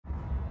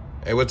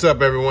Hey, what's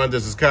up, everyone?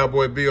 This is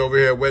Cowboy B over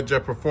here at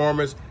Wetjet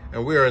Performance,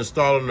 and we are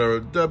installing the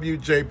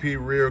WJP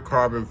rear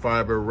carbon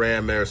fiber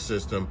ram air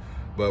system,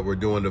 but we're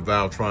doing the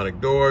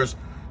Valvetronic doors.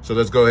 So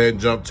let's go ahead and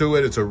jump to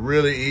it. It's a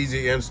really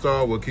easy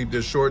install. We'll keep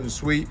this short and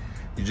sweet.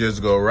 You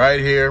just go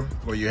right here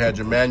where you had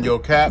your manual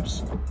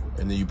caps,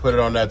 and then you put it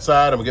on that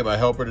side. I'm gonna get my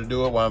helper to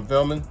do it while I'm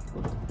filming.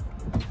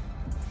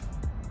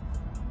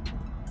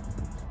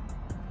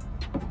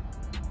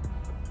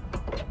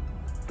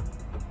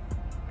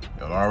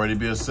 It'll already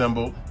be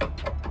assembled.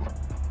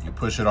 You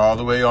push it all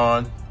the way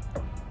on.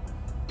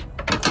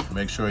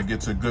 Make sure it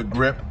gets a good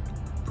grip.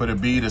 Put a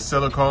bead of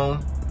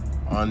silicone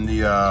on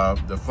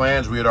the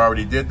flange. We had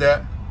already did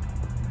that.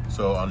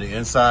 So on the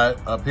inside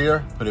up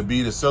here, put a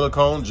bead of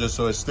silicone just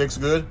so it sticks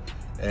good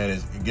and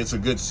it gets a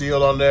good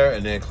seal on there,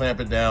 and then clamp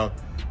it down.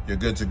 You're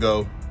good to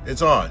go.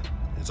 It's on.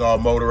 It's all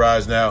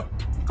motorized now.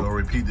 Go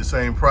repeat the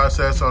same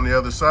process on the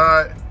other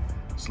side.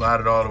 Slide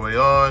it all the way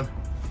on.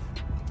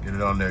 Get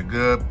it on there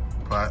good.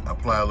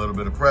 Apply a little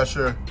bit of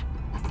pressure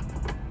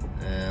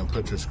and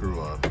put your screw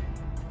on.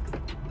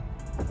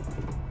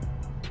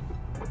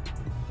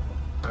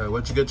 All right,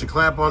 once you get your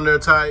clamp on there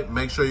tight,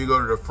 make sure you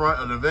go to the front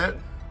of the vent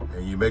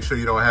and you make sure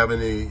you don't have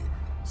any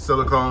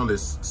silicone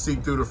that's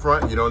seep through the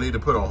front. You don't need to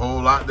put a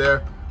whole lot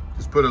there.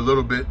 Just put a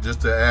little bit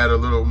just to add a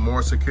little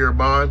more secure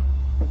bond,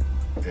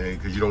 and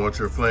because you don't want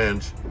your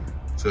flange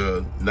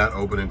to not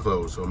open and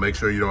close. So make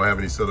sure you don't have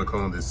any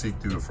silicone that seep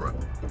through the front.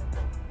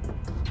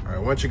 All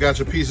right, once you got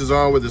your pieces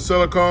on with the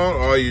silicone,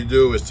 all you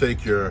do is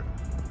take your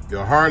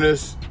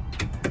harness,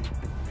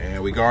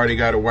 and we already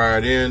got it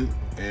wired in.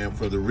 And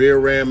for the rear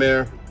ram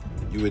air,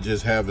 you would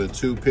just have the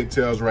two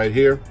pigtails right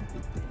here,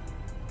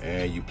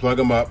 and you plug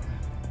them up,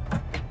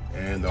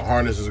 and the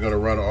harness is gonna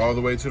run all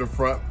the way to the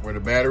front where the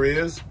battery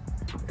is.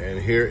 And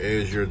here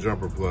is your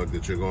jumper plug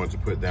that you're going to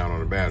put down on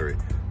the battery.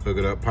 Hook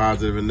it up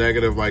positive and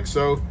negative like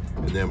so,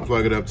 and then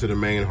plug it up to the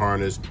main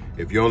harness.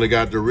 If you only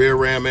got the rear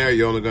ram air,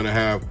 you're only gonna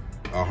have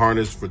a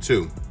harness for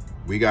two.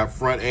 We got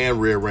front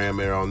and rear ram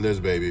air on this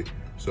baby.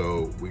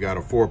 So we got a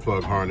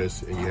 4-plug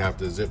harness, and you have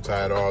to zip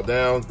tie it all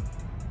down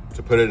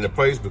to put it into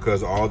place,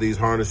 because all these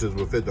harnesses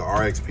will fit the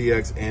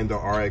RXPX and the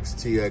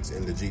RXTX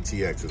and the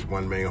GTX. It's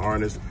one main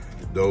harness.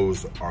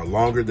 Those are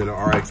longer than the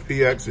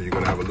RXPX, so you're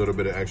gonna have a little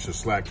bit of extra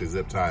slack to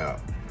zip tie up.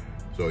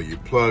 So you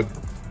plug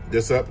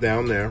this up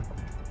down there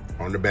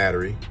on the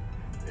battery,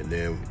 and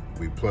then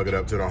we plug it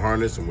up to the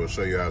harness, and we'll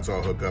show you how it's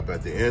all hooked up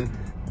at the end,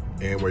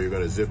 and where you're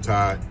gonna zip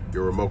tie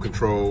your remote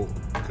control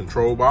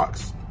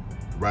box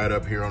right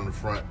up here on the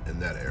front in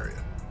that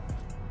area.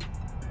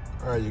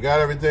 All right, you got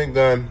everything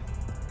done.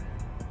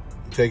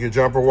 You take your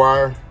jumper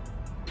wire,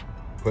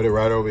 put it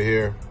right over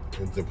here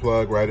into the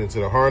plug, right into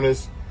the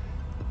harness,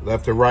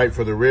 left and right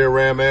for the rear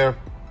ram air.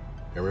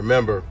 And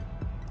remember,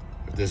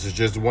 if this is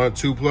just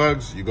 1-2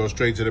 plugs, you go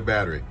straight to the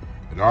battery.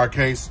 In our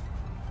case,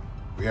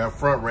 we have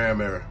front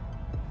ram air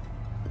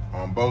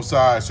on both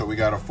sides, so we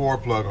got a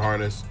 4-plug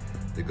harness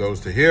that goes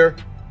to here.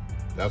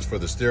 That's for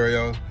the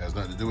stereo, has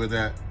nothing to do with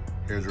that.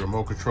 Here's your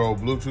remote control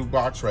Bluetooth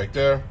box right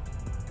there.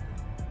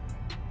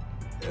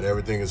 And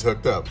everything is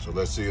hooked up. So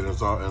let's see it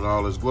in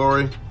all its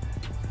glory.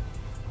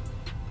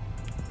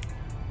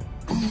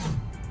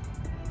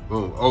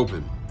 Boom,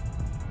 open.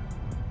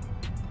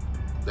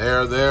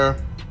 There,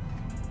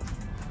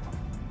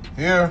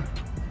 here,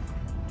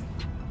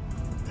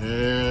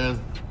 and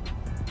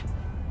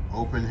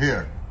open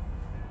here.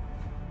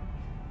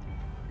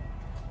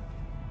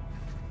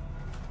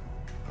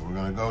 So we're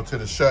gonna go to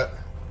the shut.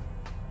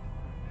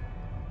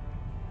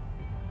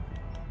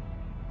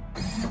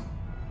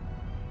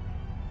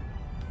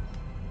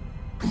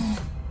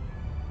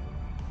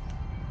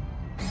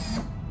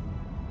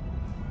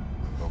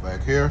 Go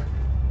back here.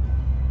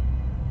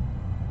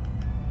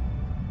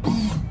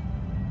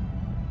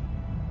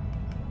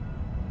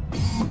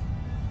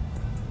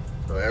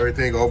 So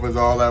everything opens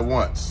all at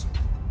once.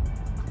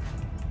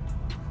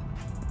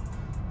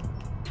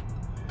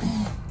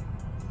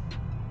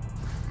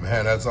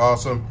 Man, that's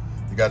awesome.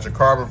 You got your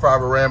carbon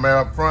fiber ram air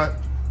up front,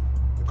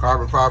 the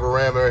carbon fiber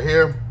ram air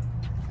here.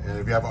 And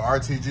if you have an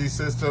RTG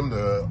system,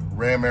 the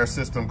ram air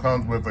system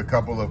comes with a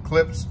couple of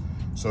clips,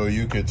 so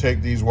you could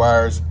take these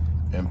wires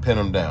and pin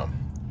them down.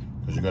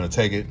 Because you're gonna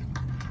take it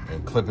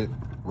and clip it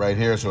right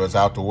here so it's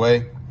out the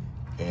way,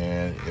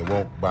 and it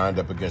won't bind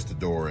up against the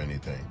door or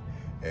anything.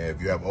 And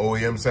if you have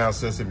OEM sound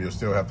system, you'll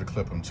still have to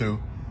clip them too,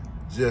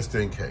 just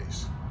in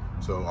case.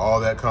 So all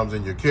that comes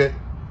in your kit.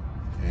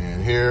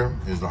 And here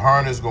is the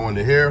harness going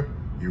to here.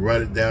 You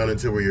run it down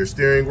into where your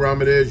steering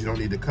grommet is. You don't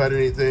need to cut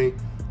anything.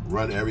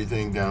 Run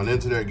everything down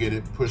into there, get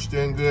it pushed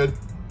in good,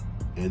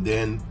 and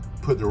then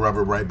put the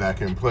rubber right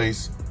back in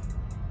place.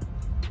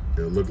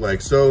 It'll look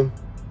like so,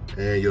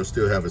 and you'll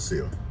still have a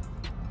seal.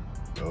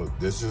 So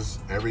this is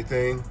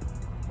everything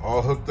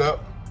all hooked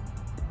up.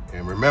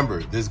 And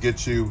remember, this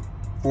gets you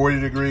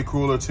 40-degree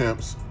cooler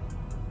temps.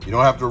 You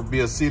don't have to be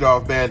a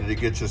seat-off bandit to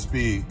get your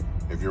speed.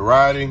 If you're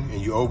riding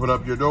and you open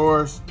up your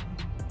doors,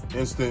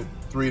 instant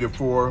 3 to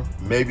 4,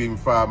 maybe even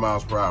 5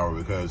 miles per hour,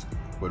 because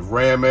with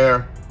ram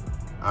air,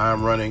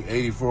 I'm running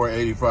 84,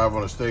 85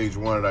 on a stage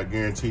 1, and I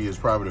guarantee it's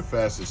probably the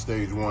fastest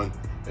stage 1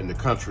 in the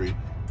country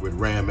with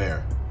ram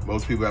air.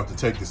 Most people have to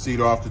take the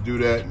seat off to do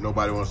that.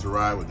 Nobody wants to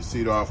ride with the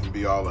seat off and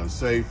be all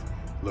unsafe,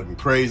 looking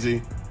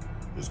crazy.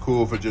 It's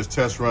cool for just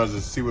test runs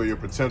to see where your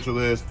potential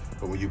is,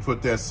 but when you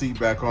put that seat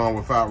back on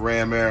without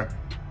ram air,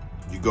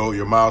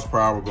 your miles per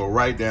hour go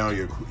right down,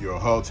 your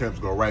hull temps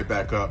go right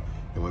back up.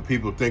 And when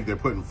people think they're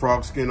putting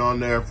frog skin on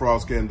there,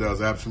 frog skin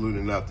does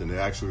absolutely nothing. It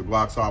actually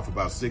blocks off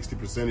about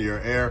 60% of your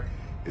air.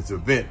 It's a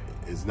vent,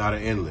 it's not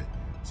an inlet.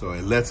 So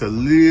it lets a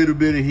little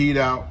bit of heat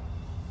out,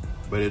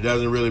 but it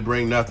doesn't really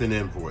bring nothing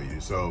in for you.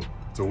 So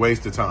it's a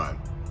waste of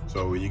time.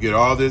 So when you get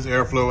all this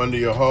airflow under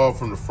your hull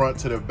from the front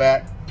to the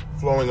back,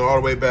 flowing all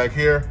the way back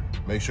here,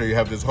 make sure you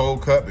have this hole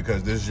cut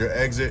because this is your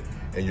exit,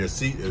 and your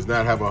seat does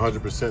not have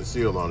 100%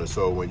 seal on it.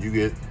 So when you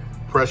get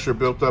pressure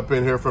built up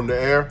in here from the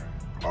air,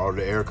 all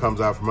the air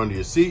comes out from under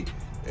your seat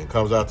and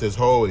comes out this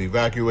hole, it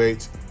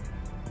evacuates,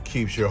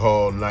 keeps your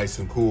hull nice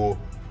and cool.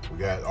 We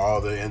got all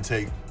the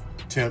intake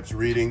temps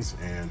readings,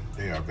 and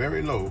they are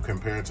very low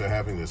compared to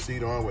having the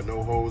seat on with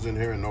no holes in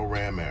here and no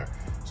ram air.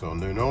 So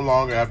they no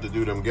longer have to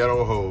do them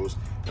ghetto holes.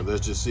 And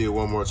let's just see it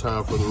one more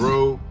time for the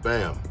road.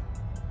 Bam,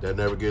 that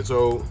never gets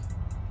old.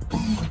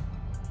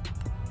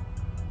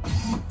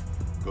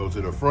 Go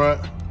to the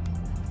front.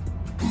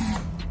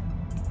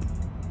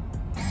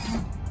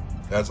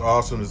 That's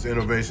awesome. It's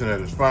innovation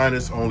at its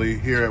finest, only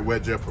here at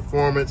Wetjet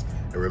Performance.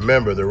 And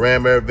remember, the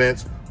ram air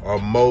vents are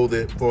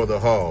molded for the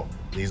hull.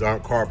 These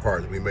aren't car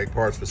parts. We make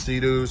parts for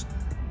Seadoos.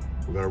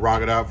 We're gonna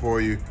rock it out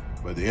for you.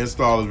 But the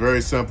install is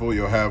very simple.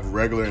 You'll have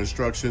regular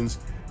instructions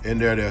in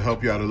there to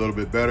help you out a little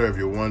bit better if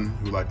you're one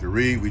who like to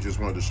read. We just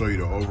wanted to show you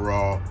the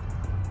overall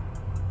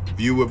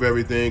view of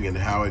everything and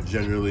how it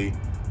generally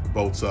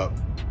bolts up.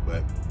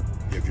 But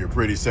if you're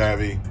pretty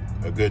savvy,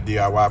 a good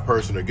DIY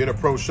person, or get a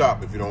pro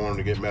shop if you don't want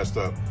them to get messed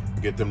up,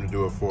 get them to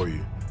do it for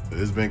you. So this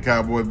has been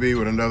Cowboy B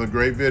with another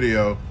great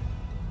video.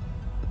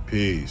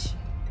 Peace.